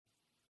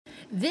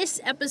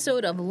This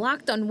episode of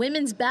Locked on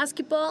Women's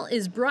Basketball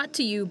is brought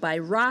to you by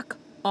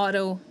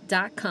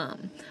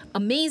RockAuto.com.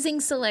 Amazing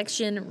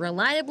selection,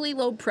 reliably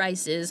low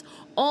prices,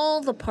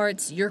 all the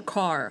parts your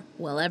car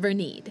will ever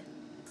need.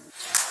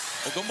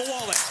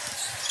 Ogunbowale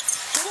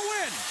for the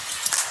win.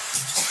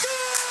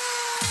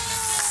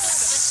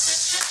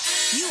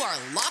 Good! You are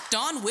Locked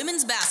on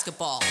Women's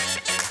Basketball,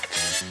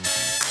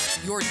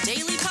 your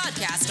daily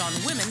podcast on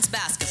women's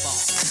basketball.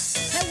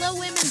 Hello,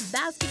 women's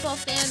basketball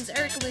fans.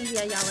 Erica Lindsay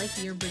Ayala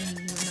here, bringing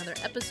you another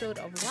episode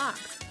of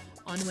Locked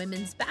on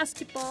Women's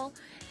Basketball.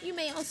 You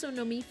may also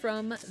know me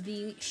from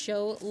the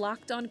show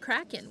Locked on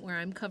Kraken, where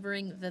I'm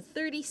covering the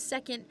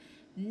 32nd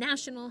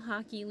National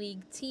Hockey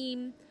League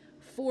team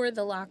for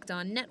the Locked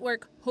On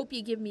Network. Hope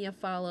you give me a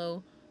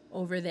follow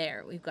over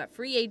there. We've got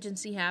free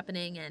agency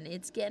happening, and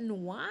it's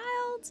getting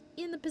wild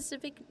in the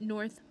Pacific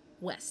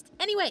Northwest.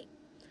 Anyway,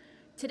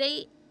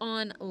 today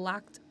on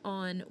Locked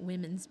on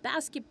Women's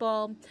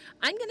Basketball,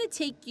 I'm going to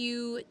take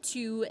you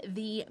to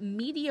the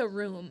media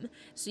room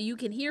so you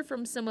can hear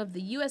from some of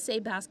the USA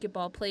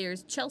basketball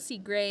players, Chelsea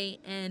Gray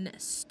and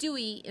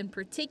Stewie in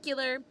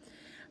particular.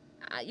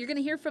 You're going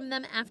to hear from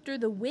them after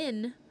the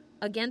win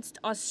against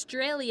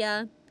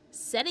Australia,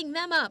 setting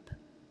them up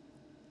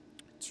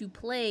to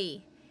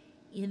play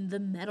in the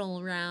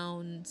medal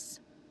rounds.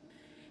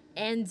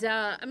 And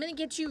I'm going to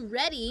get you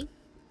ready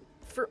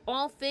for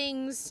all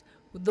things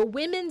the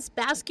women's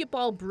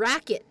basketball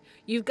bracket.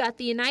 You've got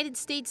the United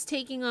States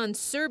taking on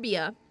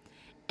Serbia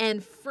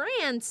and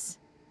France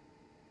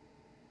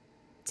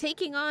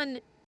taking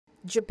on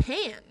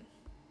Japan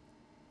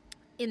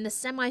in the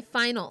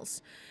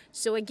semifinals.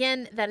 So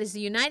again, that is the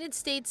United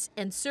States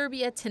and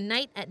Serbia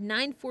tonight at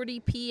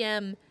 9:40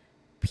 p.m.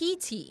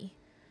 PT.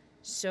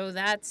 So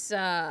that's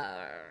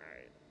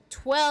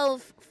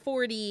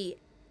 12:40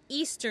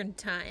 Eastern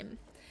time.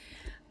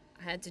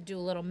 I had to do a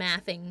little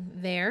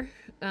mathing there.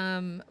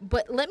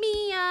 But let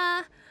me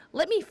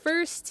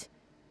first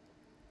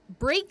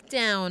break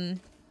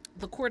down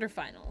the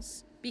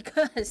quarterfinals,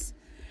 because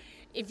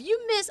if you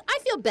I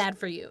feel bad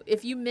for you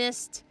if you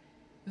missed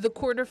the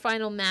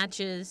quarterfinal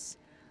matches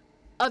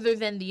other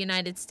than the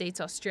United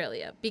States,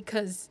 Australia,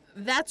 because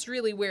that's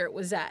really where it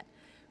was at.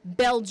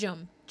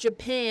 Belgium,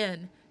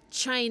 Japan,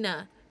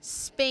 China,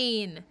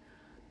 Spain,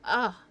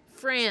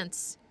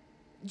 France,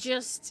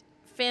 just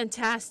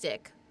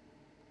fantastic.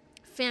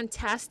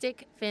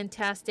 Fantastic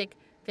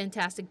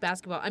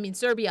basketball. I mean,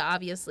 Serbia,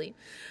 obviously.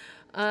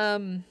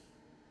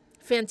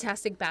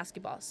 Fantastic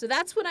basketball. So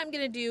that's what I'm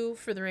going to do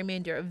for the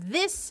remainder of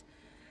this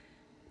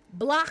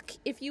block,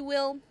 if you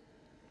will.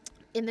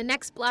 In the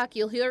next block,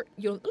 you'll hear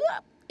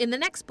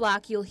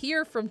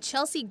from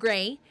Chelsea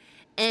Gray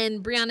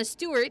and Brianna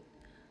Stewart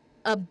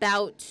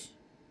about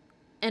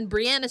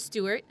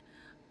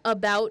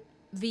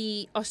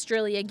the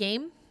Australia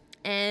game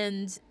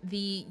and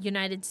the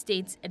United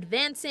States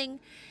advancing.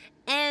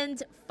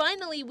 And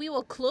finally, we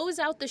will close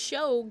out the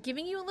show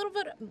giving you a little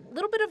bit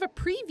of a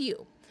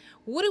preview.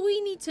 What do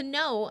we need to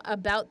know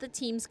about the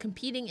teams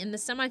competing in the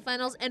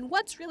semifinals and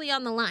what's really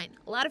on the line?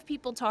 A lot of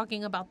people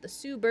talking about the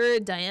Sue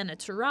Bird, Diana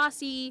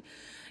Taurasi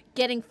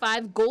getting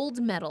 5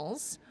 gold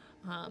medals.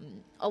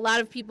 A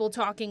lot of people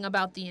talking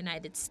about the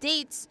United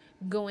States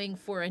going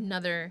for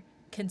another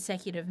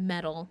consecutive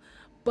medal.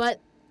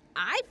 But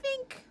I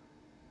think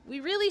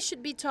we really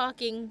should be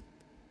talking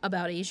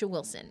about A'ja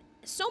Wilson.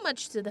 So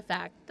much to the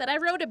fact that I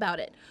wrote about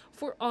it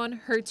for On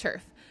Her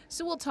Turf.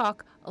 So we'll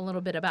talk a little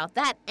bit about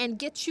that and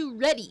get you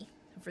ready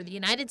for the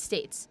United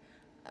States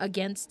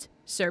against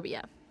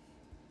Serbia.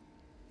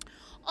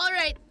 All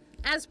right,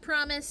 as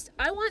promised,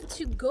 I want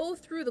to go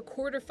through the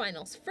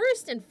quarterfinals.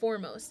 First and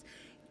foremost,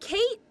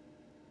 Kate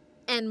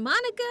and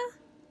Monica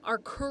are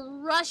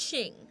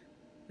crushing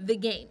the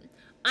game.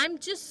 I'm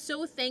just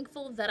so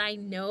thankful that I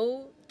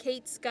know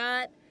Kate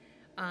Scott,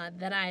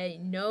 that I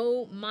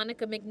know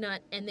Monica McNutt,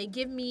 and they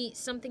give me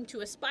something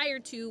to aspire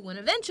to when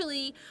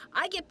eventually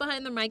I get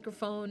behind the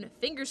microphone,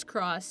 fingers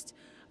crossed,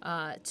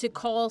 to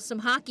call some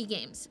hockey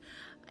games.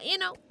 You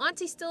know,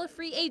 Auntie's still a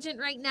free agent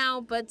right now,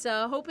 but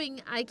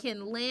hoping I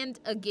can land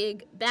a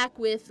gig back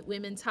with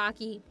women's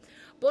hockey.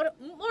 But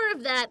more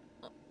of that,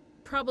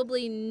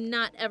 probably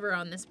not ever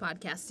on this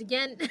podcast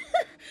again.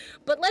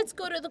 But let's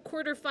go to the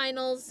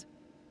quarterfinals.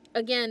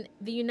 Again,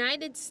 the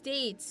United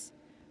States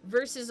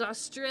versus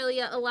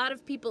Australia. A lot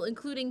of people,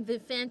 including the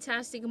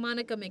fantastic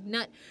Monica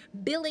McNutt,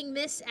 billing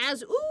this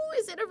as, ooh,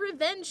 is it a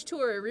revenge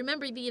tour?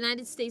 Remember, the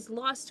United States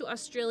lost to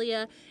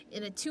Australia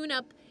in a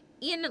tune-up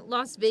in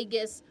Las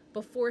Vegas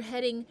before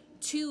heading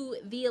to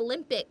the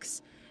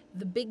Olympics.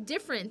 The big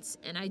difference,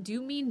 and I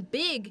do mean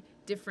big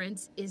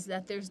difference, is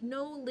that there's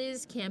no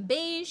Liz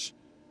Cambage.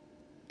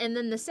 And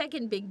then the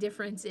second big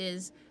difference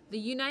is the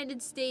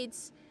United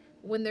States,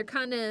 when they're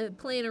kind of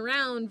playing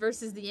around,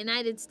 versus the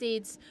United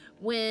States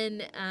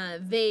when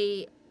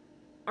they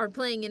are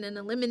playing in an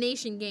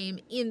elimination game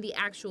in the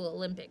actual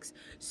Olympics.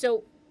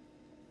 So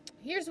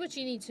here's what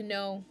you need to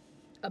know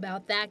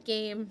about that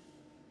game.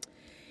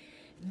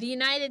 The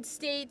United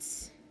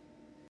States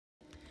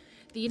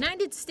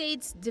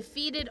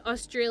defeated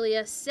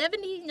Australia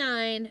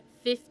 79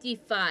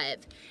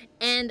 55.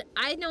 And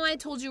I know I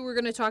told you we're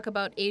going to talk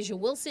about A'ja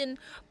Wilson,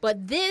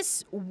 but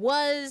this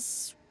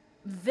was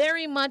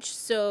very much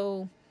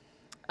so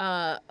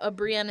a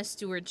Breanna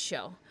Stewart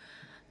show.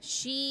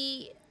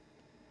 She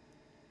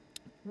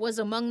was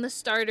among the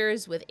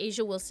starters with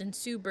A'ja Wilson,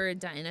 Sue Bird,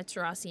 Diana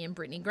Taurasi, and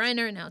Brittney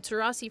Griner. Now,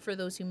 Taurasi, for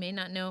those who may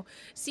not know,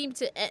 seemed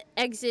to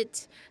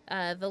exit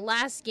the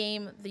last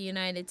game the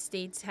United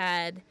States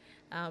had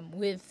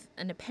with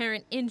an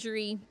apparent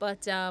injury,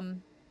 but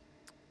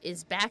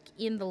is back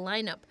in the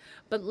lineup.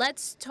 But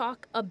let's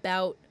talk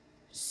about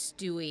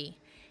Stewie.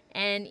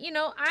 And, you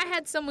know, I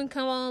had someone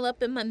come all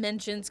up in my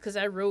mentions because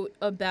I wrote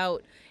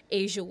about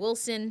A'ja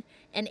Wilson,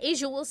 and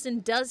A'ja Wilson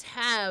does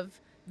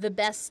have the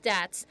best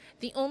stats.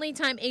 The only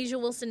time A'ja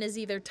Wilson is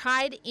either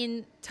tied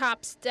in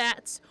top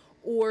stats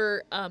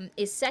or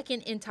is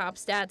second in top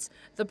stats,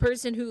 the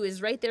person who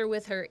is right there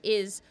with her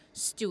is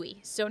Stewie.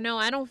 So no,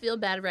 I don't feel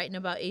bad writing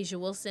about A'ja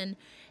Wilson,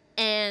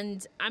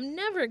 and I'm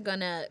never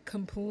gonna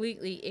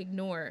completely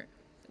ignore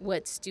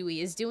what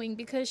Stewie is doing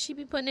because she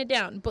be putting it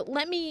down. But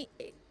let me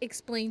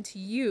explain to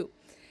you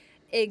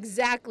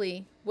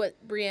exactly what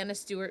Breanna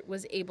Stewart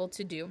was able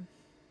to do.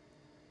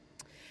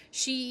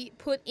 She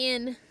put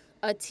in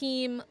a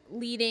team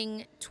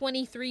leading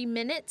 23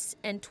 minutes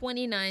and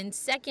 29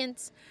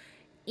 seconds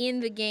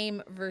in the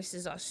game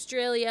versus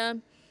Australia.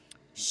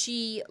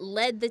 She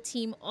led the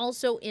team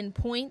also in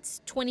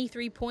points,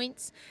 23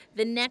 points.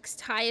 The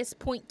next highest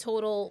point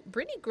total,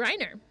 Brittney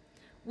Griner,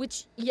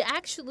 which you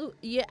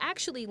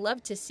actually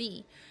love to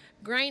see.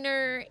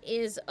 Griner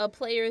is a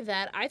player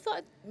that I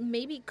thought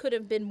maybe could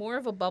have been more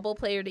of a bubble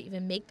player to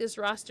even make this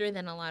roster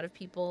than a lot of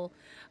people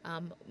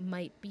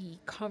might be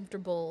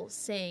comfortable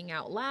saying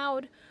out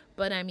loud.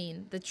 But, I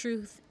mean, the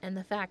truth and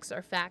the facts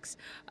are facts.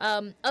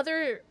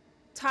 Other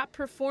top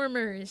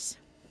performers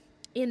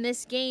in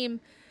this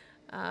game,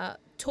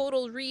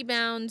 total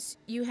rebounds,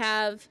 you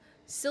have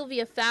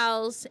Sylvia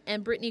Fowles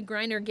and Brittney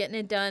Griner getting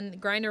it done.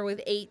 Griner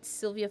with 8,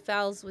 Sylvia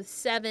Fowles with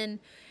 7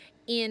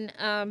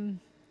 in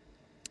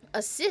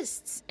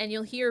assists. And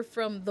you'll hear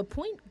from the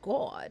point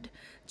guard,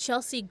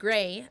 Chelsea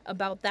Gray,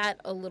 about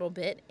that a little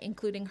bit,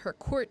 including her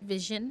court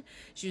vision.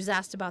 She was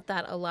asked about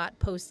that a lot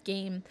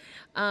post-game.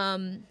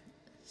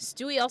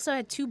 Stewie also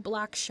had 2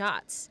 block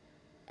shots,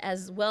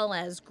 as well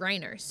as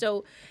Griner.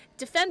 So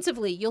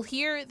defensively, you'll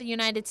hear the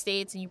United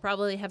States, and you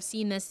probably have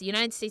seen this, the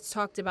United States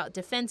talked about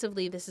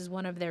defensively, this is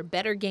one of their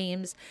better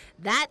games.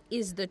 That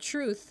is the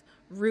truth,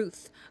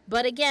 Ruth.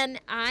 But again,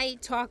 I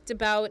talked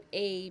about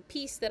a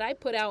piece that I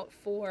put out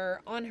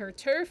for On Her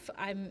Turf.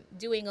 I'm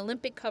doing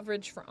Olympic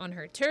coverage for On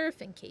Her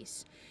Turf, in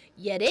case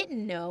you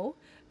didn't know.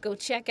 Go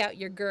check out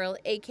your girl,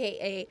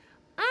 a.k.a.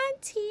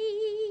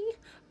 Auntie.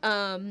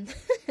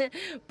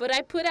 But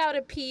I put out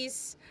a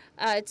piece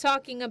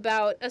talking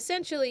about,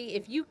 essentially,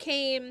 if you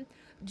came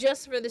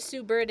just for the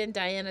Sue Bird and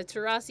Diana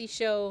Taurasi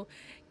show,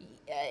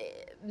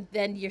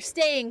 then you're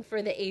staying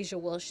for the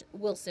A'ja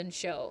Wilson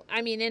show.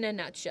 I mean, in a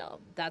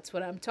nutshell, that's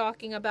what I'm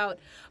talking about.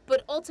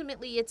 But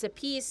ultimately, it's a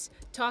piece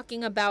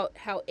talking about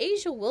how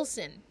A'ja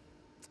Wilson,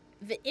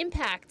 the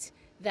impact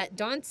that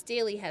Dawn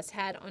Staley has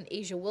had on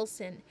A'ja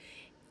Wilson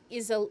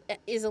is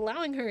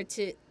allowing her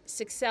to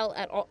excel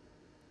at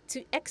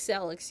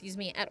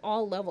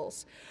all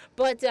levels.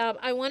 But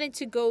I wanted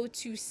to go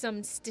to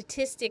some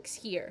statistics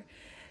here.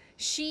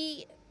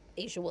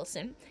 A'ja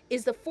Wilson,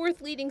 is the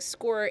 4th leading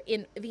scorer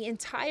in the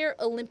entire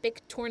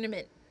Olympic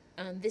tournament.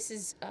 This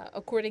is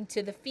according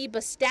to the FIBA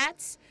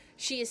stats.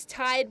 She is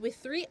tied with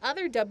 3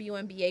 other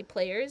WNBA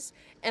players,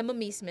 Emma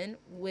Meesman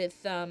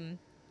with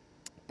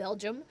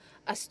Belgium,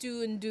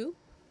 Astou Ndou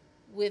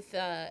with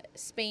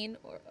Spain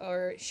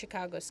or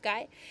Chicago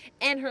Sky,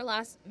 and her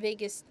Las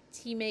Vegas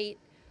teammate,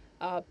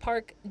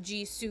 Park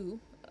Ji-soo.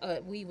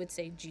 We would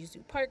say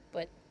Ji-soo Park,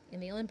 but in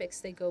the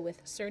Olympics, they go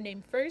with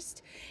surname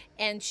first,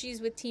 and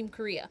she's with Team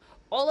Korea.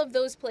 All of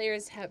those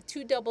players have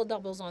 2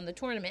 double-doubles on the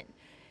tournament.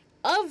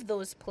 Of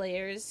those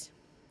players,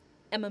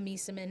 Emma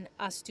Meesman,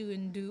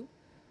 Astou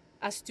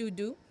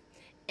Ndou,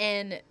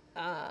 and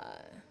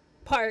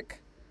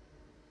Park,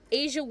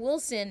 A'ja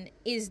Wilson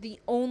is the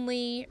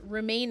only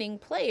remaining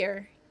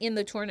player in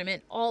the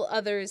tournament. All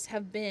others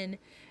have been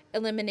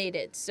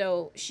eliminated.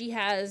 So she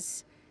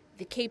has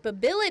the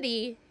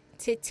capability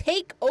to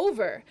take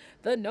over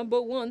the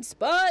number 1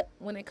 spot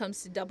when it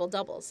comes to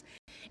double-doubles.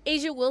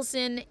 A'ja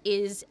Wilson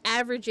is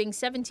averaging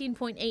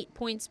 17.8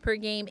 points per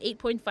game,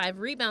 8.5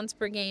 rebounds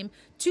per game,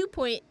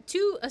 2.2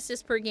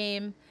 assists per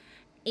game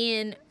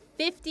in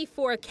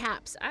 54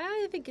 caps.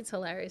 I think it's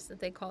hilarious that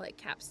they call it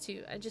caps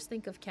too. I just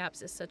think of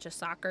caps as such a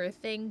soccer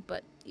thing,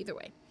 but either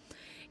way,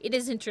 it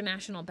is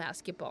international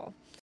basketball.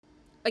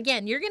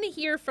 Again, you're going to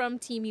hear from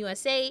Team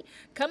USA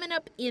coming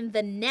up in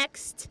the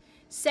next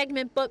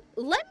segment, but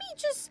let me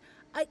just,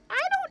 I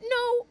don't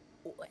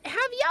know, have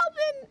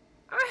y'all been,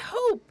 I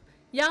hope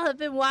y'all have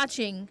been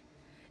watching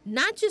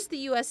not just the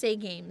USA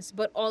games,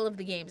 but all of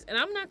the games. And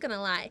I'm not going to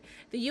lie,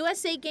 the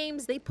USA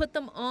games, they put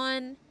them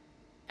on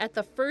at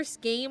the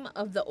first game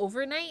of the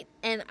overnight,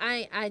 and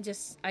I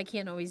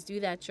can't always do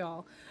that,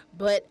 y'all.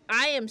 But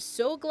I am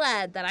so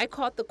glad that I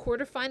caught the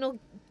quarterfinal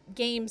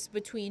games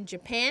between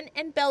Japan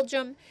and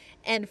Belgium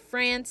and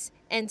France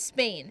and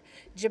Spain.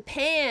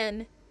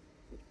 Japan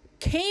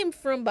came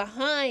from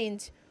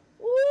behind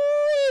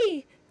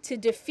to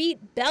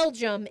defeat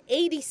Belgium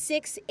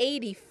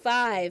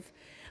 86-85.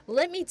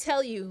 Let me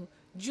tell you,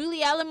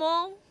 Julie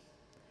Allemont,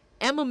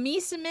 Emma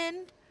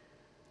Miesemann,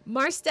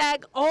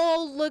 Marstag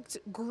all looked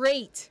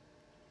great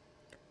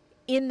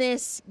in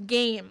this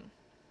game.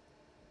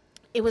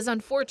 It was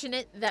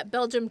unfortunate that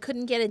Belgium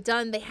couldn't get it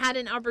done. They had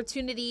an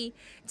opportunity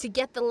to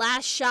get the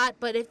last shot,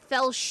 but it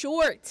fell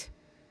short.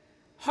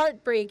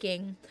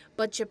 Heartbreaking.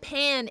 But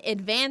Japan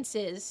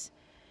advances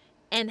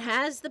and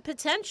has the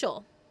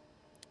potential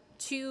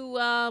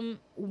to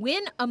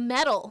win a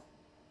medal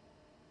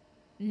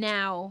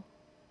now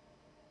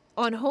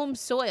on home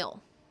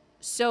soil.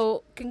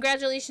 So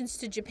congratulations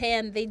to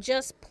Japan. They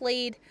just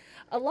played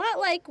a lot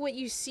like what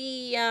you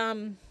see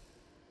in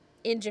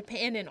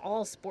Japan in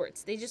all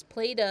sports. They just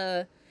played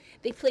their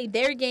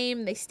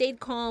game. They stayed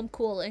calm,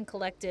 cool, and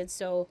collected.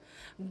 So,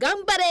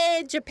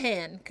 Gambare,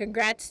 Japan.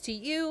 Congrats to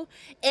you.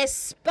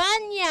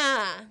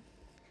 España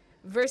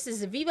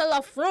versus Viva la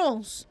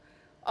France.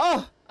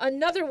 Oh,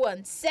 another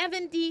one.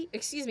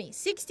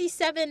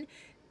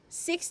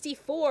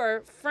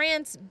 67-64.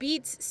 France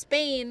beats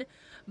Spain.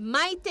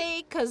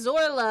 Maite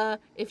Cazorla.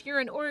 If you're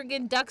an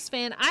Oregon Ducks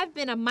fan, I've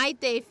been a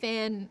Maite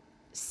fan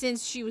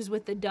since she was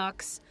with the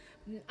Ducks.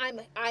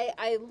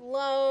 I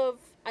love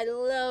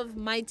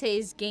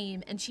Maite's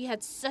game, and she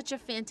had such a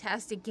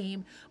fantastic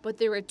game, but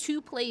there were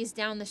 2 plays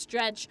down the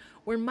stretch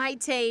where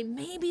Maite,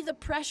 maybe the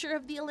pressure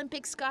of the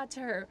Olympics got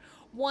to her.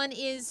 One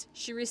is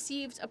she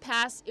received a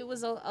pass. It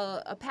was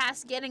a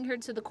pass getting her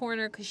to the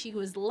corner because she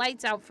was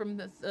lights out from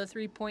the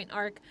 3-point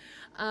arc.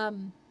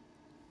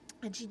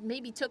 And she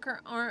maybe took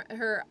her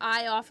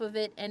eye off of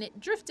it, and it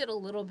drifted a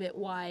little bit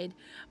wide.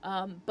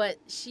 But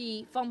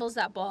she fumbles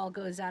that ball,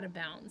 goes out of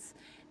bounds.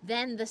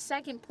 Then the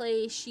second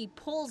play, she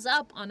pulls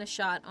up on a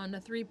shot on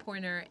a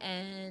 3-pointer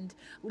and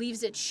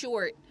leaves it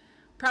short.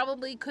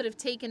 Probably could have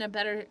taken a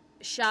better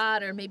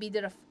shot or maybe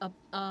did a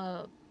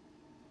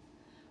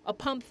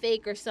pump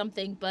fake or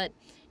something, but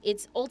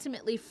it's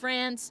ultimately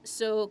France.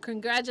 So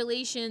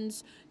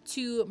congratulations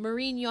to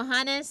Marine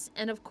Johannes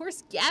and, of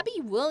course, Gabby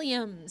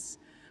Williams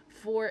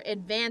for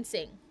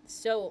advancing.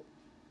 So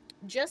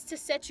just to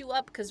set you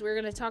up, because we're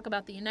going to talk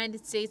about the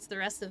United States the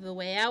rest of the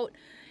way out,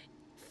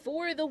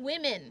 for the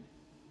women,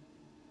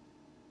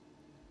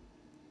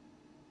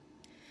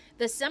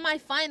 the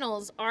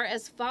semifinals are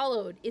as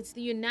followed. It's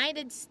the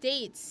United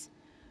States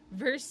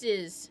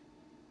versus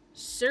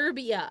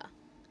Serbia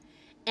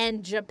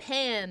and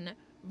Japan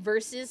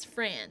versus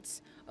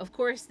France. Of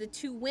course, the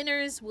 2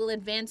 winners will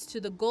advance to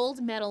the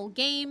gold medal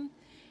game,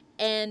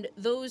 and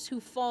those who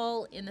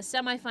fall in the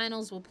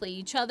semifinals will play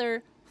each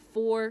other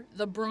for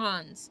the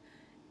bronze.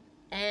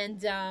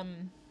 And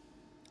I'm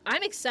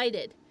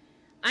excited.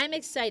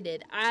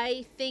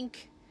 I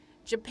think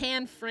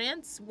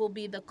Japan-France will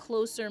be the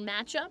closer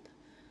matchup,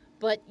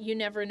 but you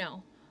never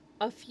know.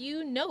 A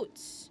few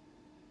notes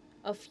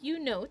of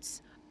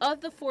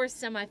the 4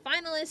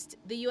 semifinalists.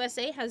 The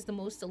USA has the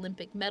most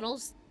Olympic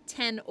medals,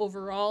 10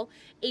 overall.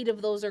 8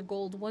 of those are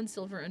gold, 1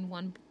 silver, and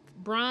 1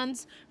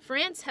 bronze.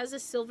 France has a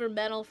silver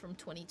medal from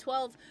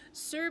 2012.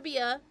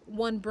 Serbia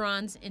won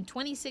bronze in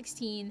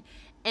 2016.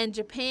 And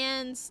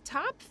Japan's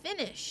top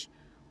finish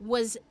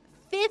was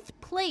 5th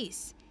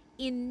place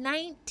in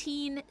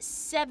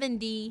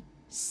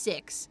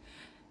 1976.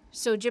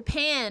 So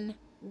Japan,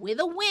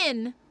 with a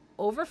win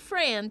over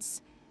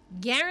France,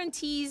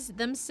 guarantees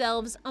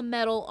themselves a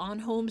medal on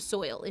home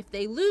soil. If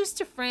they lose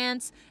to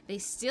France, they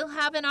still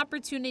have an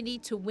opportunity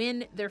to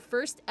win their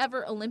first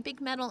ever Olympic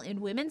medal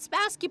in women's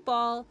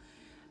basketball,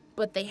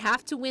 but they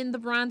have to win the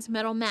bronze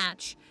medal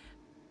match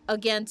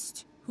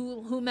against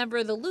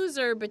whomever the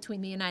loser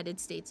between the United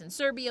States and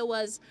Serbia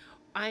was.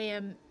 I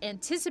am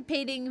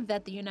anticipating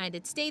that the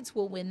United States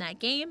will win that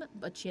game,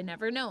 but you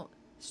never know.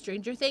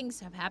 Stranger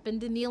things have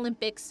happened in the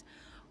Olympics,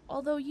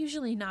 although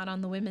usually not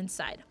on the women's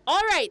side.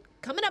 All right,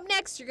 coming up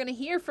next, you're going to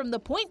hear from the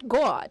point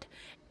guard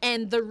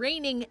and the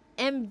reigning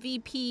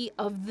MVP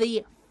of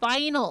the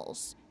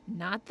finals.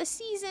 Not the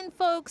season,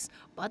 folks,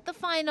 but the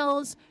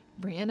finals,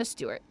 Breanna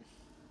Stewart.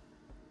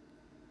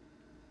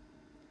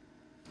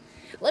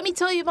 Let me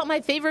tell you about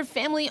my favorite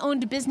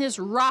family-owned business,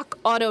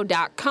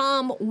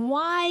 RockAuto.com.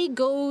 Why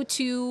go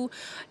to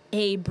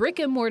a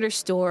brick-and-mortar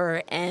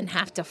store and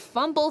have to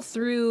fumble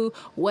through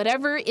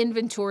whatever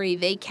inventory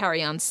they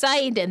carry on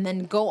site and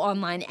then go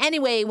online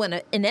anyway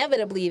when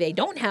inevitably they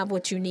don't have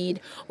what you need,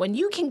 when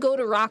you can go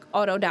to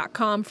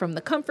RockAuto.com from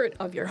the comfort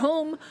of your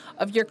home,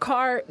 of your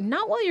car,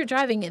 not while you're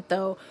driving it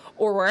though,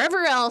 or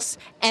wherever else,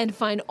 and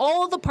find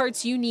all the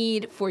parts you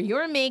need for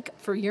your make,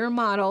 for your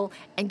model,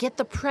 and get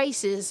the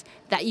prices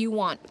that you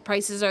want.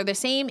 Prices are the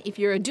same if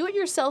you're a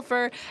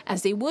do-it-yourselfer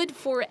as they would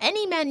for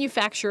any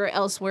manufacturer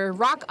elsewhere.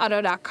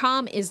 RockAuto.com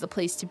is the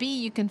place to be.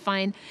 You can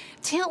find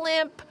tail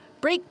lamp,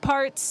 brake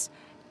parts,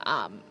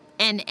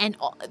 and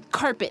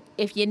carpet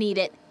if you need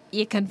it.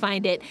 You can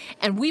find it.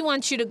 And we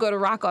want you to go to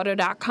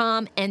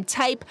RockAuto.com and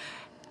type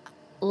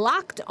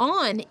Locked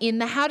On in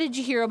the How Did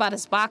You Hear About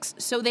Us box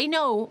so they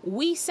know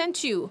we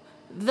sent you.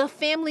 The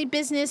family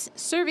business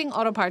serving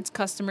auto parts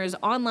customers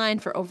online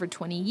for over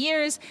 20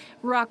 years.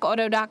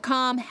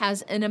 RockAuto.com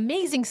has an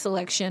amazing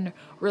selection,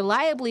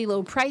 reliably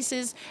low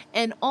prices,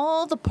 and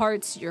all the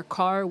parts your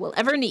car will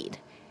ever need.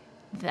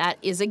 That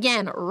is,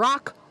 again,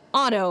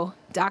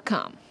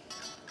 RockAuto.com.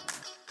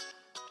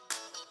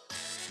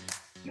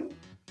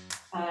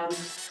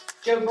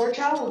 Joe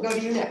Borchow, we'll go to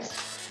you next.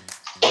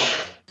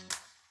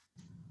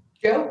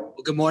 Joe?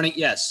 Well, good morning.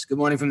 Yes, good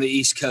morning from the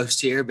East Coast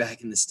here,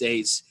 back in the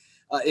States.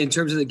 In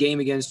terms of the game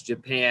against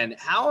Japan,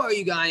 how are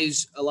you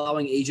guys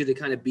allowing A'ja to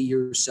kind of be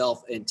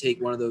yourself and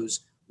take one of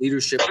those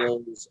leadership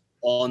roles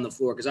on the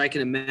floor? Because I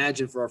can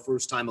imagine for our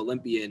first-time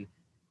Olympian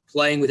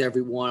playing with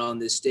everyone on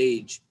this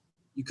stage,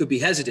 you could be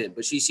hesitant,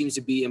 but she seems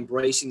to be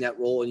embracing that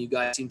role, and you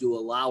guys seem to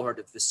allow her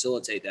to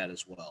facilitate that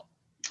as well.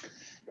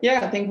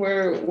 Yeah, I think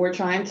we're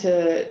trying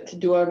to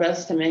do our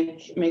best to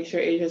make sure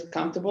A'ja's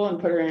comfortable and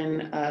put her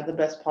in the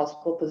best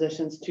possible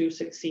positions to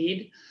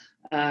succeed.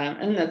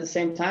 And at the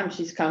same time,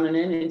 she's coming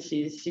in and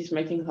she's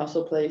making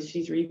hustle plays.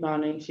 She's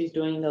rebounding. She's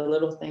doing the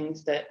little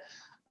things that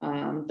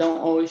don't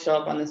always show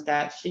up on the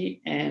stat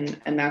sheet, and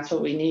that's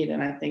what we need.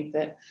 And I think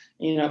that,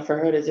 for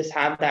her to just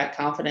have that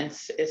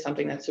confidence is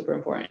something that's super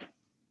important.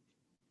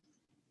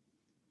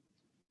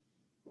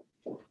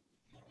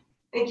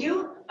 Thank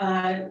you.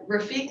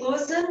 Rafiq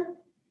Lewison.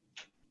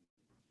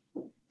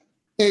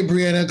 Hey,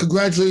 Brianna,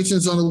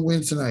 congratulations on the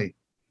win tonight.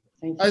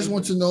 Thank I just you.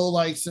 want to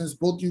know, since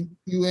both you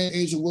and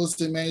A'ja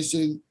Wilson managed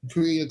to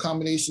create a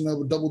combination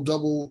of a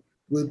double-double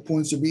with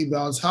points and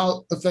rebounds,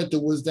 how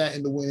effective was that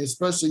in the win,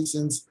 especially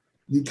since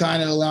you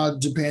kind of allowed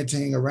Japan to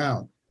hang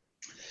around?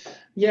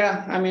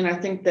 Yeah, I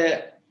think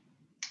that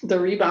the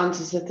rebounds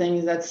is the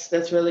thing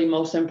that's really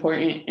most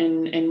important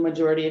in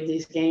majority of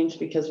these games,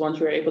 because once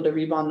we're able to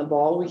rebound the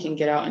ball, we can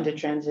get out into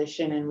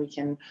transition and we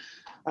can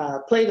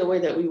play the way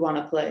that we want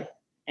to play.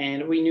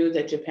 And we knew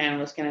that Japan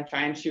was going to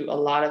try and shoot a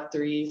lot of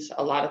threes.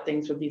 A lot of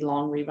things would be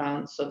long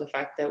rebounds. So the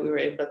fact that we were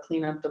able to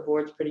clean up the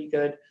boards pretty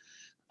good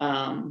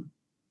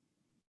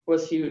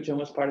was huge and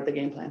was part of the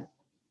game plan.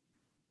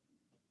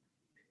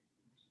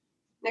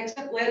 Next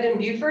up, Landon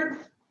Buford.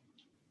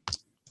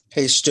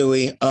 Hey,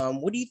 Stewie.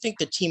 What do you think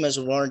the team has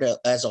learned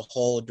as a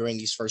whole during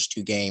these first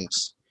two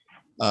games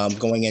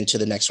going into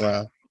the next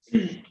round?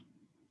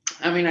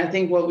 I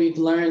think what we've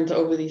learned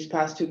over these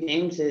past two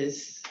games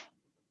is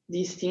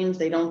these teams,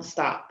 they don't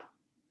stop.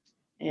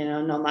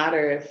 No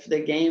matter if the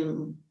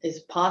game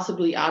is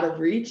possibly out of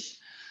reach,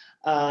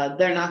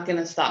 they're not going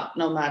to stop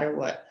no matter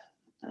what.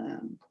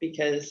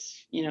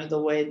 Because, the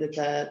way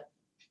that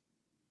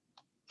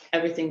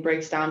everything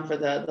breaks down for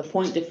the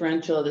point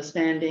differential, the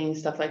standing,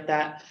 stuff like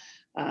that,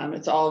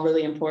 it's all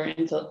really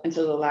important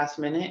until the last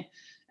minute.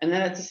 And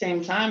then at the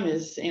same time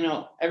is,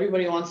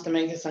 everybody wants to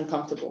make us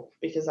uncomfortable,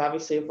 because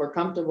obviously if we're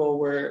comfortable,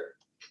 we're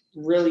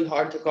really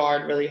hard to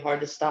guard, really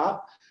hard to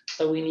stop.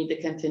 So we need to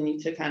continue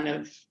to kind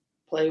of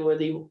play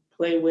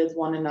with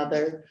one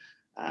another,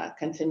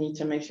 continue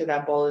to make sure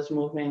that ball is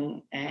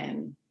moving,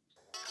 and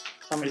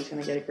somebody's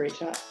going to get a great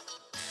shot.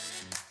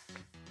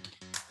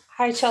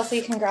 Hi,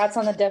 Chelsea. Congrats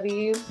on the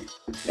W.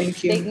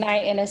 Thank you. Big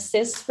night and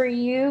assists for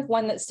you.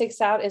 One that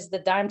sticks out is the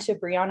dime to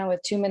Brianna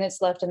with 2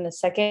 minutes left in the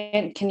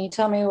second. Can you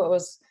tell me what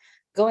was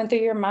going through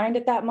your mind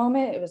at that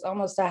moment? It was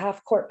almost a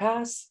half court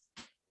pass.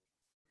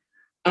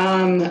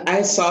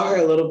 I saw her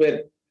a little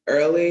bit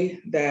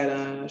early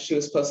that she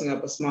was posting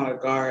up a smaller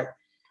guard.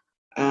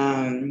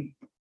 And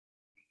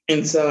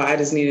so I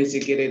just needed to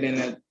get it in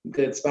a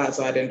good spot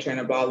so I didn't turn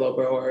the ball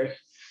over, or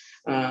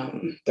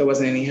there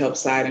wasn't any help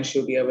side and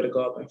she'll be able to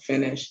go up and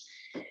finish.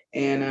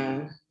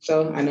 And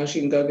so I know she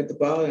can go get the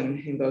ball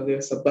and go give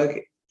us a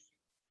bucket.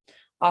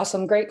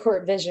 Awesome. Great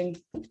court vision.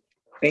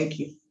 Thank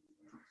you.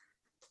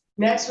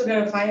 Next, we're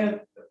going to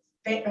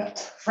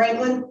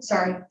Franklin.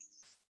 Sorry,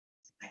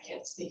 I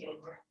can't speak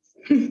anymore.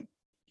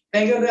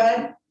 Vega, go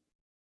ahead.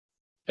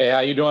 Hey,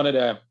 how you doing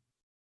today?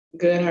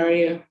 Good. How are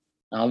you?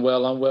 I'm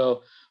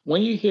well.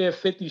 When you hear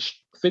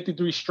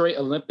 53 straight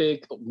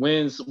Olympic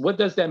wins, what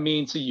does that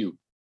mean to you?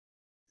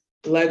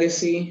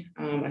 Legacy,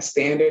 a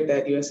standard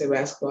that USA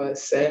Basketball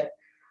has set.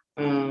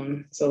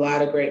 It's a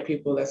lot of great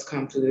people that's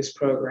come through this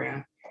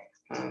program.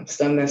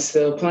 Some that's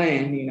still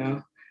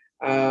playing,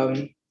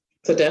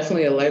 So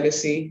definitely a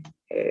legacy,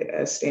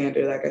 a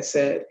standard, like I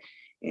said,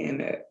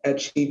 and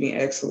achieving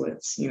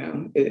excellence,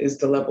 is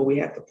the level we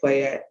have to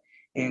play at,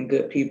 and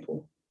good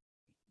people.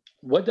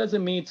 What does it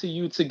mean to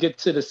you to get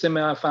to the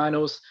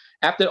semifinals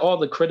after all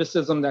the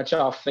criticism that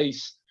y'all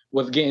faced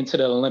with getting to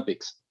the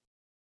Olympics?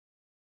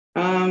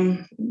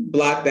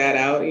 Block that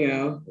out,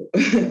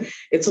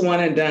 It's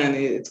one and done.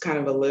 It's kind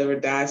of a live or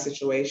die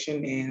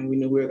situation, and we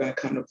knew we were going to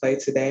come to play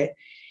today.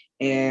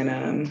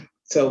 And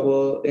so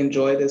we'll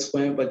enjoy this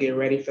win, but get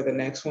ready for the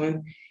next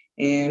one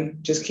and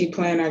just keep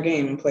playing our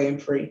game and playing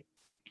free.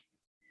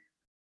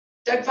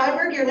 Doug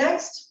Feinberg, you're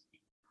next.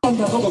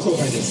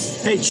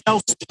 Hey,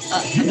 Chelsea,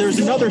 there's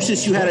another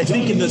assist you had, I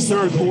think, in the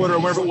third quarter,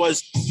 wherever it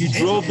was. You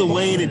drove the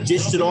lane and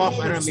dished it off.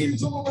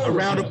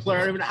 Around a player.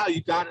 I don't even know how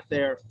you got it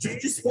there.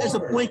 Just as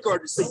a point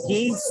guard, does the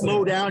game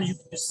slow down? You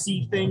can just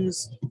see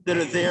things that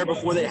are there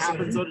before they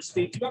happen, so to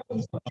speak?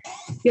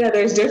 Yeah,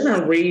 there's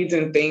different reads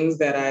and things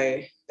that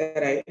I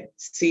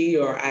see,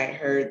 or I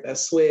heard a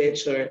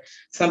switch or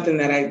something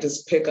that I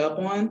just pick up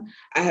on.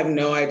 I have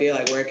no idea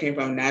like where it came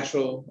from.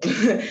 Natural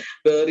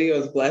ability. I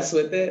was blessed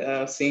with it,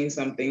 of seeing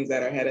some things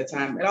that are ahead of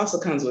time. It also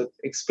comes with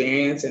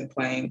experience and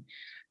playing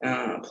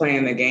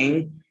the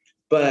game.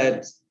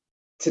 But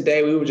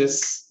today we were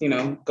just,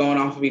 going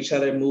off of each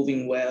other,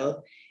 moving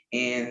well,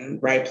 and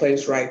right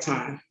place, right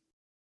time.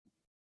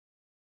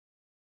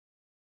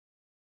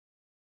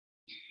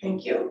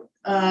 Thank you.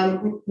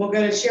 We'll go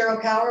to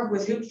Cheryl Cower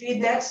with Hoop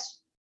Feed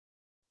next.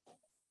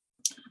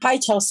 Hi,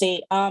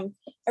 Chelsea.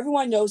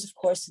 Everyone knows, of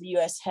course, the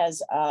U.S.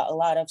 has a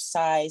lot of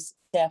size,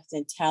 depth,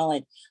 and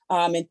talent.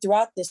 And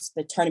throughout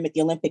the tournament,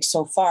 the Olympics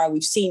so far,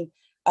 we've seen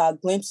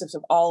glimpses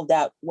of all of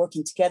that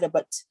working together.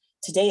 But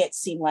today it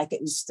seemed like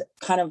it was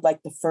kind of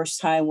like the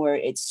first time where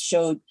it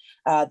showed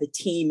the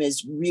team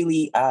is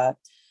really,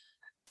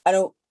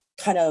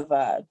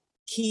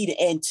 keyed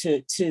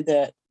into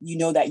the,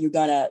 that you're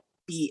going to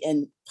be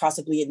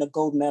possibly in the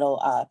gold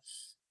medal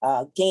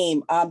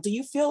game. Do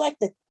you feel like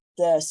the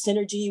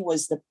synergy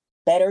was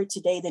better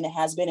today than it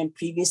has been in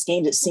previous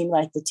games? It seemed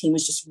like the team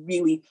was just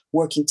really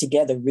working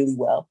together really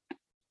well.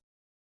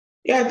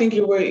 Yeah, I think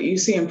you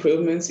see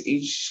improvements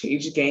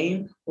each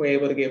game. We're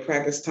able to get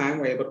practice time,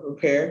 we're able to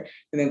prepare,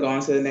 and then go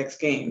on to the next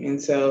game.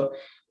 And so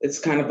it's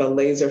kind of a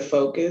laser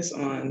focus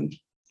on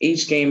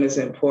each game is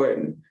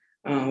important.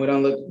 We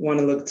don't want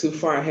to look too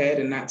far ahead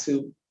and not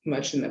too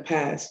much in the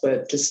past,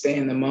 but just stay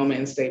in the moment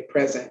and stay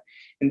present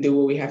and do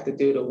what we have to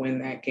do to win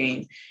that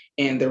game,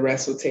 and the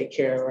rest will take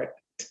care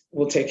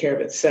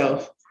of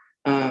itself.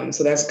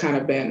 So that's kind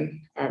of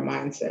been our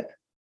mindset.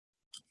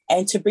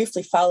 And to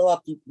briefly follow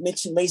up, you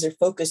mentioned laser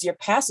focus. Your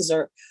passes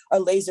are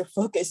laser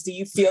focused. Do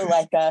you feel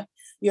like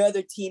your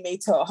other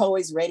teammates are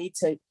always ready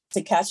to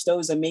catch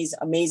those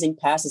amazing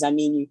passes? I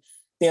mean,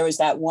 there was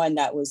that one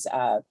that was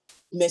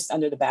missed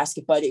under the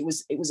basket, but it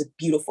was a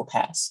beautiful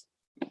pass.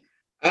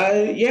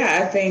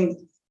 I think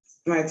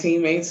my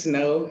teammates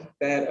know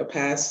that a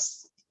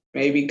pass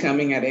may be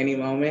coming at any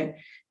moment,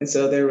 and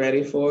so they're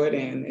ready for it.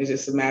 And it's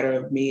just a matter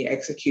of me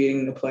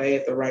executing the play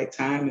at the right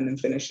time and then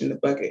finishing the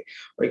bucket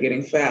or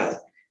getting fouled.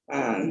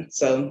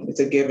 So it's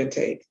a give and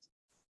take.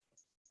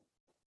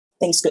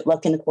 Thanks. Good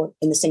luck in the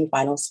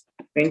semifinals.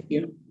 Thank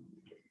you.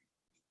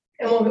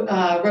 And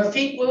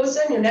Rafiq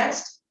Wilson, you're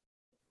next.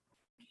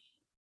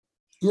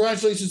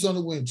 Congratulations on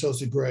the win,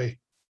 Chelsea Gray.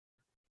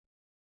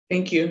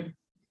 Thank you.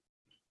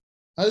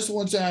 I just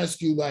want to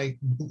ask you,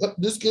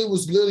 this game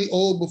was literally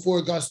old before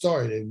it got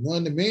started. One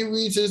of the main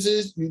reasons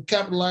is you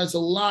capitalized a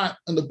lot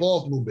on the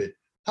ball movement.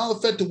 How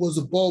effective was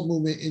the ball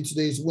movement in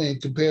today's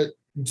win compared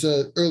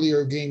to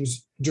earlier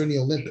games during the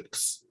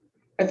Olympics?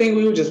 I think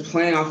we were just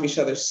playing off each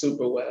other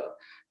super well.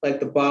 Like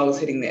the ball was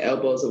hitting the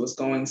elbows, it was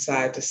going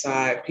side to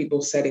side,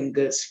 people setting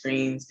good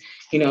screens.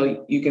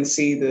 You can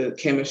see the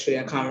chemistry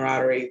and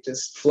camaraderie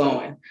just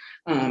flowing,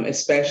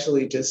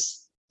 especially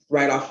just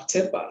right off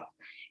the tip-off.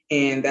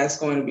 And that's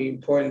going to be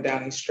important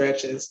down these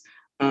stretches.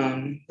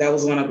 That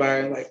was one of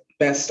our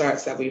best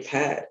starts that we've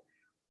had.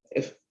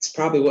 It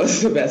probably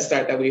was the best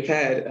start that we've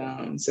had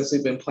since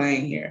we've been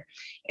playing here.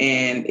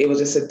 And it was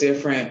just a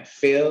different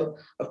feel.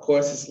 Of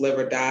course, it's live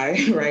or die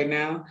right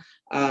now.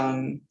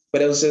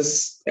 But it was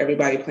just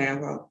everybody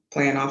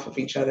playing off of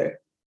each other.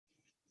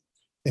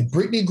 And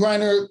Brittany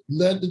Griner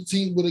led the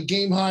team with a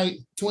game-high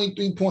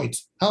 23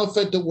 points. How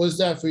effective was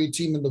that for your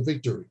team in the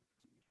victory?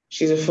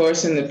 She's a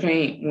force in the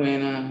paint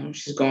when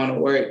she's going to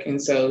work.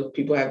 And so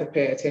people have to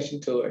pay attention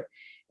to her.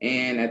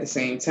 And at the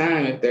same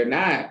time, if they're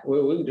not,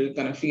 we're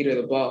going to feed her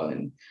the ball.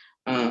 And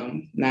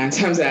 9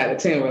 times out of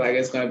 10, we're like,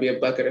 it's going to be a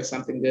bucket or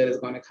something good is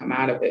going to come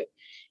out of it.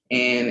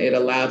 And it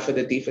allowed for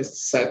the defense to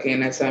suck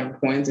in at certain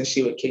points, and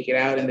she would kick it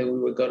out, and then we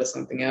would go to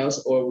something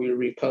else, or we would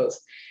repost.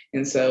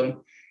 And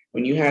so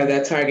when you have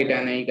that target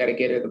down there, you got to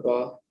get her the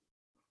ball.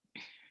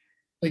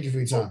 Thank you for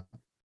your time.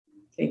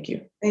 Thank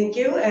you. Thank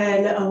you.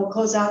 And we'll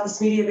close out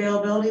this media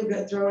availability. We're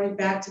going to throw it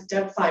back to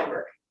Doug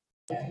Feinberg.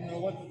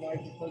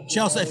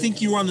 Chelsea, I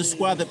think you were on the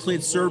squad that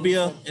played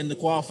Serbia in the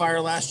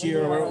qualifier last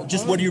year.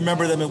 Just what do you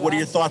remember them, and what are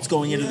your thoughts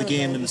going into the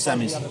game in the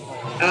semis?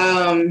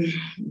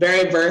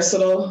 Very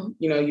versatile.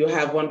 You'll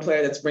have one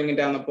player that's bringing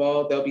down the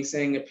ball. They'll be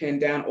sending a pin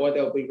down, or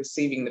they'll be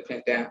receiving the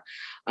pin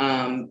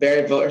down.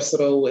 Very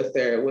versatile with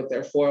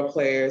their 4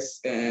 players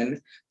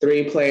and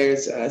 3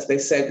 players. They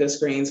set good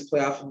screens,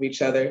 play off of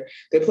each other.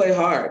 They play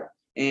hard.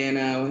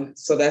 And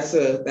so that's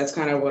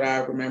kind of what I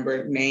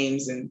remember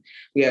names. And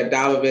we had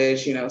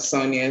Davovich,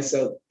 Sonia.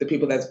 So the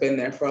people that's been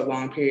there for a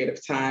long period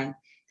of time.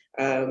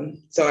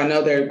 So I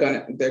know they're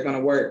gonna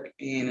work,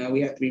 and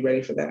we have to be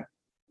ready for that.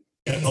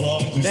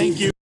 Thank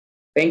you.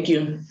 Thank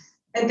you.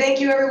 And thank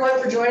you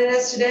everyone for joining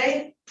us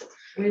today.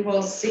 We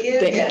will see you.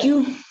 Thank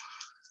you.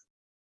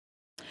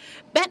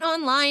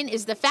 BetOnline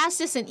is the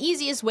fastest and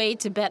easiest way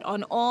to bet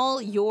on all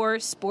your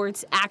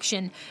sports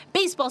action.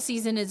 Baseball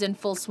season is in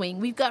full swing.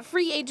 We've got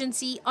free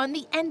agency on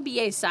the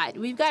NBA side.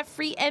 We've got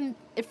free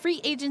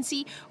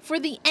agency for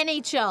the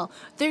NHL.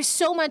 There's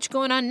so much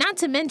going on, not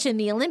to mention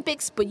the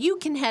Olympics, but you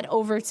can head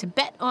over to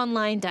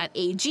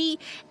betonline.ag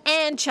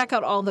and check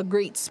out all the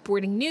great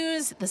sporting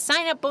news, the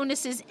sign-up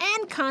bonuses,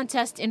 and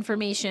contest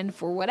information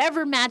for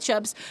whatever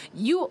matchups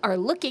you are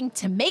looking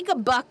to make a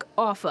buck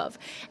off of.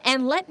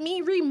 And let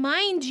me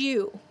remind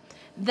you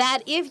that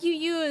if you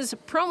use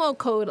promo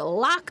code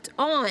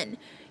LOCKEDON,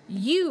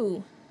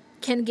 you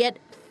can get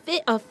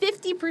a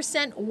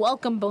 50%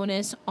 welcome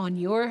bonus on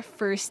your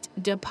first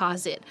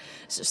deposit.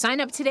 So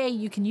sign up today.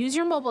 You can use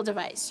your mobile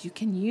device. You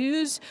can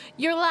use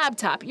your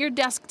laptop, your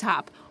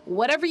desktop,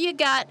 whatever you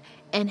got,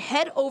 and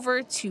head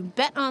over to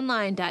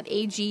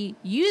betonline.ag.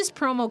 Use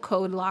promo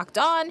code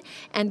LOCKEDON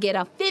and get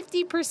a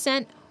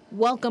 50%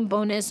 welcome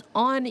bonus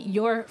on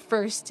your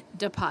first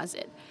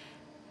deposit.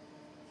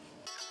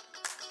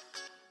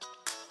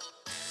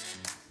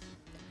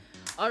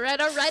 All right.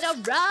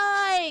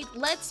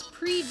 Let's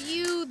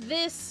preview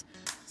this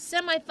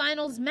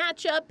semifinals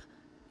matchup.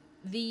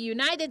 The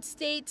United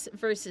States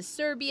versus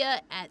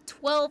Serbia at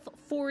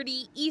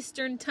 12:40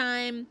 Eastern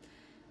Time.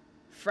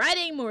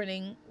 Friday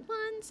morning.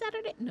 One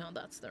Saturday. No,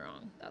 that's the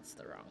wrong.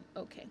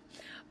 Okay.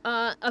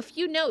 A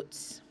few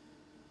notes.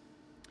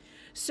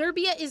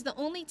 Serbia is the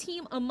only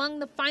team among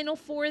the Final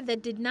Four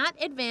that did not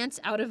advance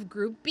out of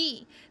Group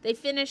B. They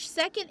finished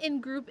second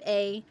in Group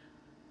A,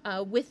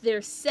 with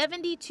their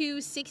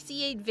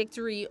 72-68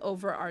 victory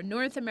over our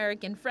North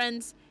American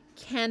friends,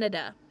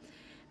 Canada.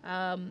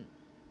 An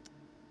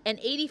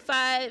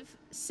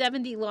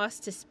 85-70 loss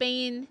to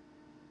Spain,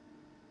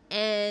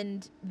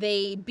 and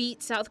they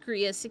beat South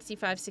Korea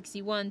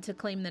 65-61 to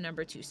claim the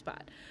number 2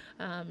 spot.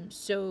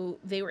 So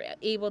they were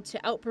able to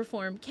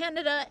outperform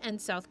Canada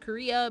and South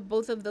Korea.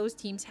 Both of those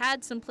teams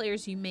had some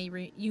players you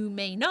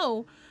may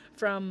know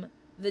from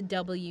the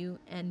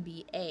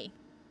WNBA.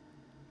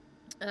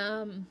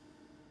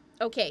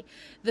 Okay,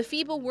 the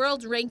FIBA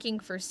World Ranking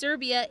for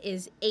Serbia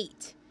is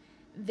 8.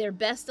 Their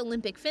best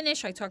Olympic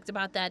finish, I talked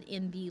about that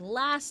in the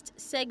last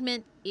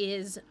segment,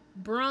 is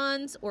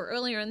bronze, or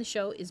earlier in the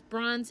show, is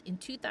bronze in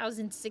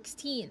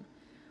 2016.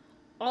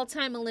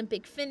 All-time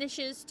Olympic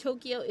finishes,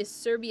 Tokyo is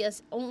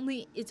Serbia's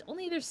only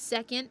their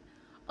second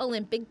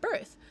Olympic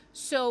berth.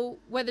 So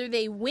whether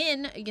they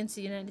win against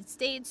the United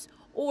States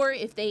or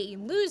if they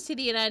lose to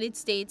the United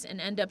States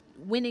and end up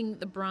winning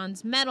the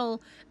bronze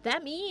medal,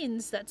 that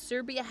means that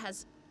Serbia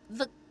has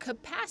the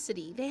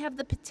capacity, they have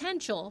the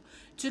potential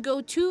to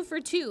go 2 for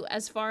 2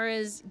 as far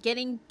as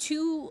getting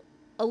 2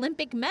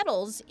 Olympic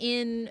medals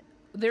in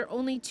their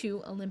only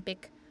 2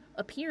 Olympic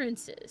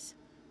appearances.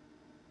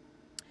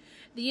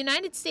 The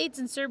United States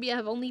and Serbia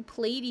have only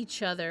played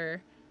each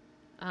other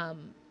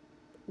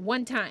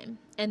one time,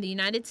 and the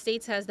United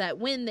States has that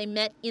win. They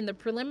met in the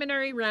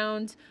preliminary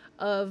round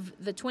of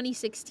the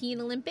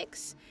 2016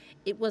 Olympics.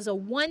 It was a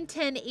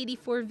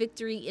 110-84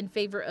 victory in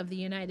favor of the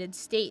United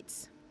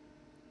States.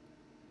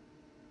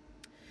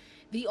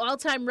 The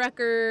all-time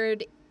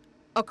record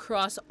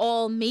across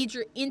all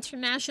major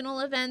international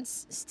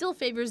events still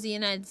favors the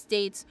United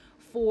States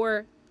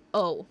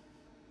 4-0.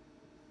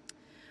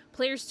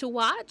 Players to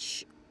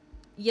watch: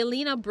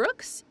 Yelena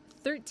Brooks,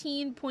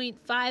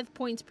 13.5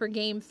 points per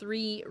game,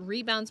 3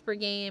 rebounds per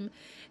game.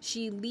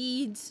 She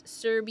leads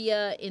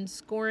Serbia in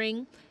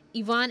scoring.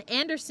 Yvonne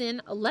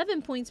Anderson,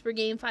 11 points per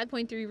game,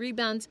 5.3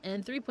 rebounds,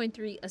 and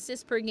 3.3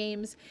 assists per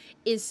game,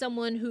 is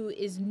someone who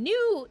is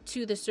new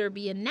to the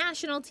Serbian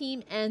national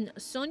team. And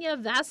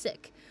Sonja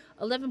Vasic,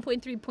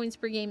 11.3 points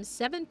per game,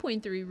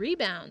 7.3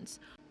 rebounds.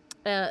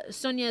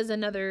 Sonja is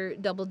another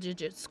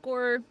double-digit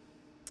scorer.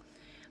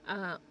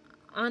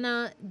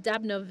 Ana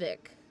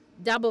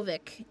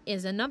Dabovic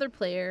is another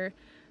player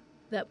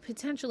that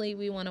potentially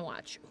we want to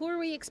watch. Who are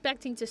we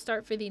expecting to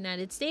start for the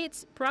United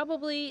States?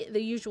 Probably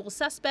the usual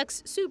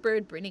suspects: Sue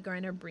Bird, Brittany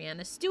Griner,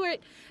 Brianna Stewart,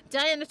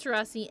 Diana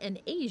Taurasi, and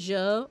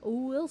A'ja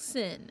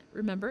Wilson.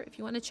 Remember, if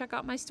you want to check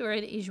out my story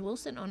at A'ja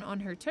Wilson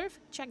on her turf,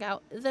 check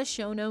out the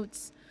show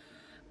notes.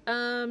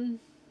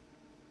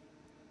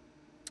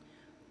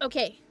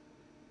 Okay,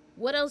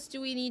 what else do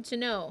we need to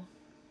know?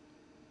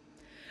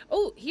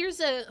 Oh, here's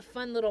a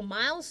fun little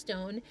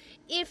milestone.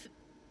 If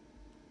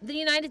the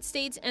United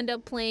States end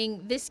up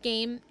playing this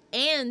game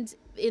and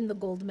in the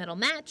gold medal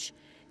match,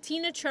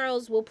 Tina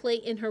Charles will play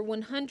in her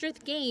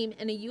 100th game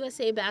in a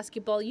USA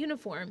basketball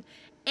uniform,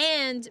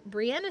 and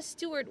Brianna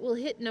Stewart will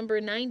hit number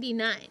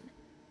 99.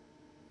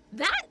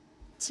 That,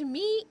 to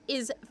me,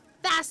 is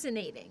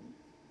fascinating.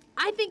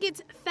 I think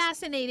it's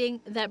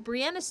fascinating that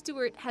Brianna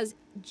Stewart has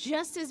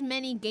just as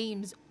many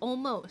games,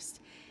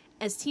 almost,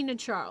 as Tina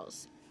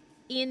Charles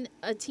in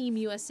a Team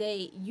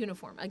USA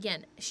uniform.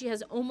 Again, she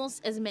has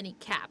almost as many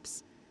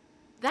caps.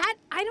 That,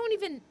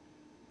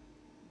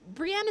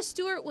 Brianna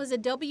Stewart was a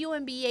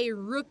WNBA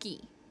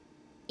rookie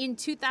in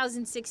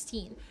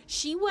 2016.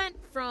 She went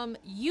from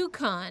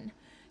UConn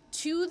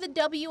to the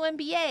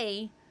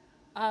WNBA,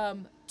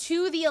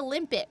 to the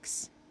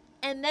Olympics,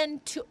 and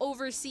then to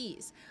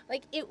overseas.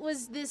 Like, it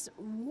was this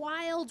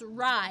wild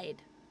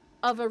ride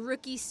of a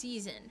rookie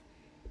season.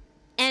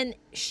 And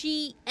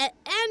she and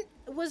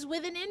was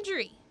with an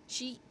injury.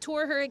 She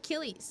tore her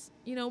Achilles,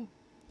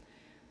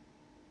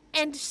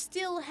 and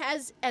still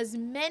has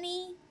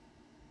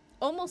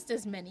almost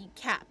as many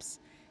caps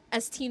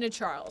as Tina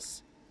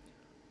Charles.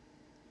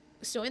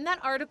 So in that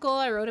article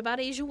I wrote about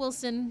A'ja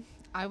Wilson,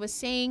 I was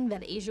saying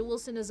that A'ja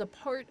Wilson is a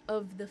part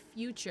of the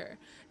future.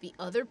 The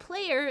other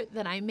player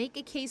that I make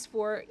a case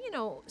for,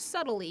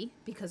 subtly,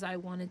 because I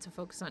wanted to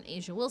focus on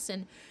A'ja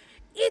Wilson,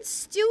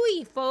 it's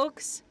Stewie,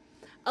 folks.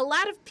 A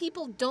lot of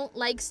people don't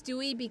like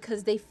Stewie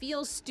because they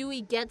feel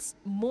Stewie gets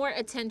more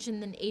attention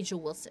than A'ja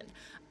Wilson.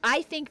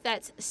 I think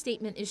that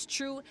statement is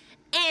true,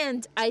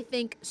 and I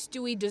think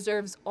Stewie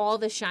deserves all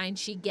the shine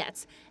she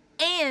gets.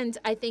 And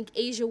I think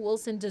A'ja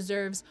Wilson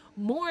deserves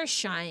more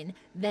shine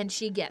than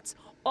she gets.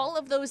 All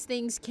of those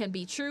things can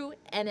be true,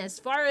 and as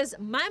far as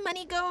my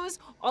money goes,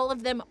 all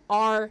of them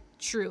are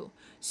true.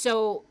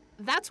 So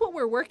that's what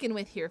we're working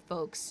with here,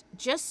 folks,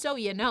 just so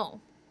you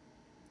know.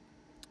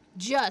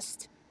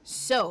 Just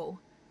so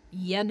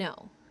you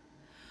know.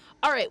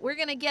 All right, we're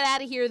going to get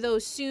out of here, though,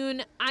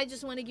 soon. I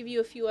just want to give you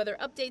a few other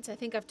updates. I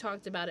think I've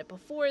talked about it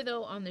before,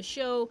 though, on the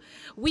show.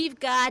 We've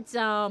got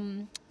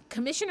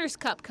Commissioner's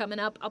Cup coming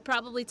up. I'll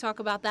probably talk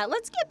about that.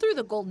 Let's get through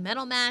the gold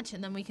medal match,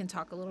 and then we can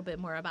talk a little bit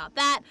more about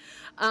that.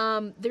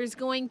 There's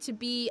going to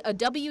be a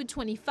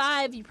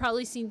W25. You've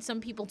probably seen some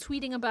people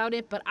tweeting about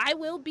it, but I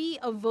will be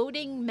a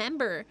voting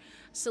member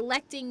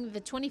selecting the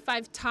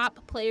 25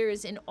 top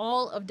players in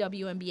all of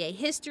WNBA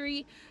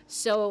history.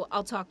 So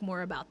I'll talk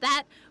more about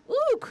that.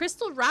 Ooh,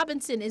 Crystal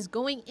Robinson is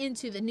going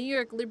into the New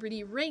York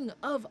Liberty Ring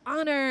of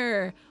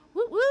Honor.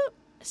 Woo woo.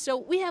 So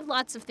we have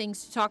lots of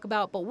things to talk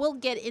about, but we'll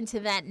get into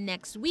that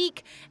next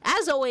week.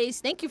 As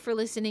always, thank you for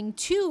listening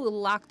to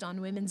Locked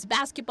On Women's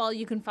Basketball.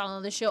 You can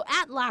follow the show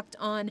at Locked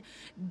On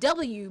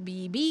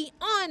WBB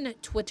on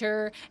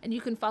Twitter, and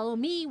you can follow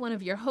me, one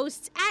of your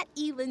hosts, at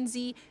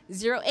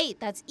elindsay08.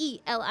 That's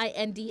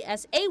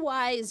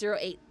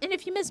ELINDSAY08. And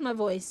if you miss my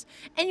voice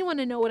and you want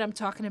to know what I'm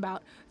talking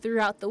about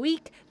throughout the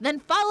week, then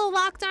follow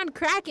Locked On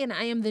Kraken.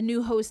 I am the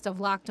new host of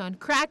Locked On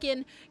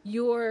Kraken,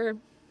 your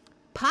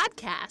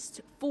podcast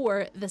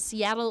for the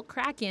Seattle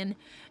Kraken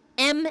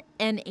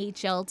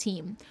MNHL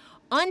team.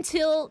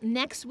 Until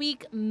next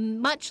week,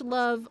 much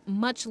love,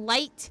 much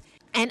light,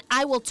 and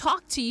I will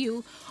talk to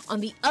you on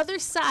the other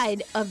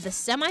side of the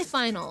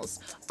semifinals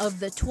of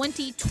the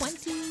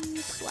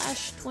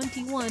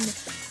 2020/21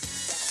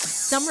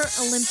 Summer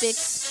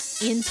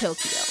Olympics in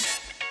Tokyo.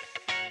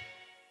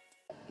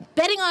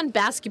 Betting on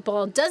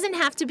basketball doesn't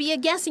have to be a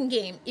guessing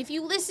game. If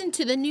you listen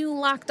to the new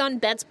Locked On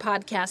Bets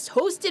podcast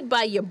hosted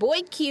by your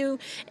boy Q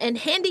and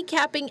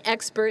handicapping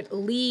expert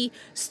Lee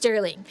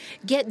Sterling.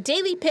 Get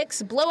daily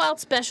picks, blowout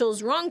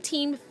specials, wrong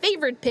team,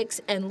 favorite picks,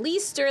 and Lee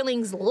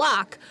Sterling's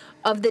lock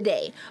of the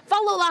day.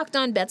 Follow Locked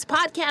On Bets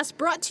podcast,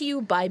 brought to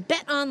you by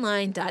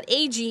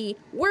betonline.ag,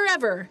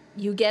 wherever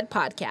you get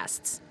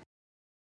podcasts.